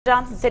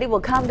Johnson City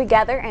will come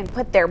together and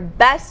put their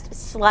best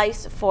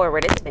slice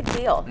forward. It's a big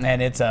deal.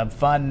 And it's a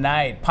fun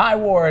night. Pie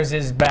Wars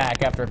is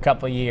back after a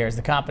couple of years.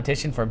 The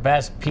competition for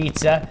best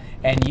pizza,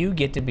 and you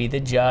get to be the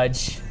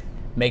judge.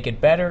 Make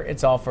it better.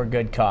 It's all for a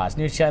good cause.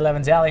 News Channel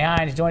 11's Allie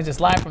Hines joins us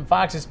live from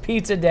Fox's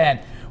Pizza Den,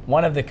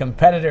 one of the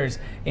competitors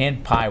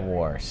in Pie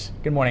Wars.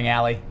 Good morning,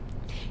 Allie.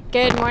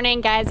 Good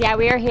morning, guys. Yeah,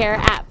 we are here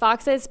at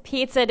Fox's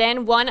Pizza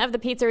Den, one of the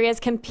pizzerias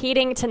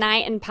competing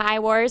tonight in Pie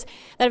Wars.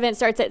 That event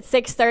starts at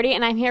 6:30,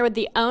 and I'm here with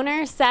the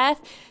owner,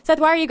 Seth. Seth,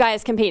 why are you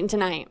guys competing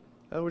tonight?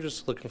 We're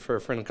just looking for a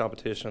friendly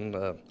competition,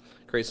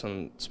 create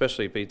some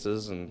specialty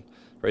pizzas, and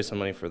raise some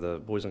money for the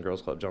Boys and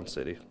Girls Club Johnson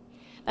City.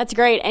 That's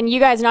great. And you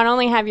guys not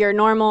only have your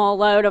normal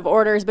load of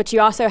orders, but you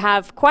also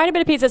have quite a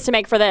bit of pizzas to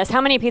make for this. How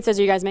many pizzas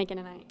are you guys making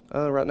tonight?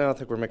 Right now, I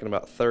think we're making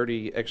about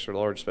 30 extra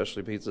large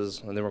specialty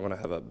pizzas, and then we're going to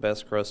have a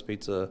best crust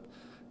pizza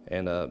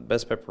and a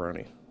best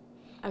pepperoni.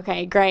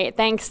 Okay, great.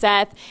 Thanks,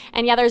 Seth.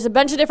 And yeah, there's a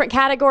bunch of different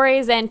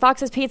categories, and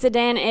Fox's Pizza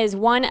Den is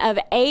one of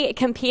 8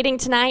 competing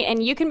tonight,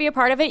 and you can be a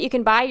part of it. You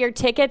can buy your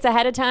tickets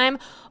ahead of time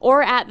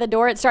or at the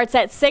door. It starts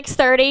at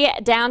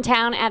 6:30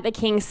 downtown at the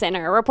King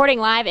Center. Reporting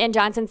live in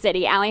Johnson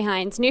City, Allie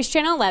Hines, News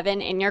Channel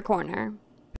 11 in your corner.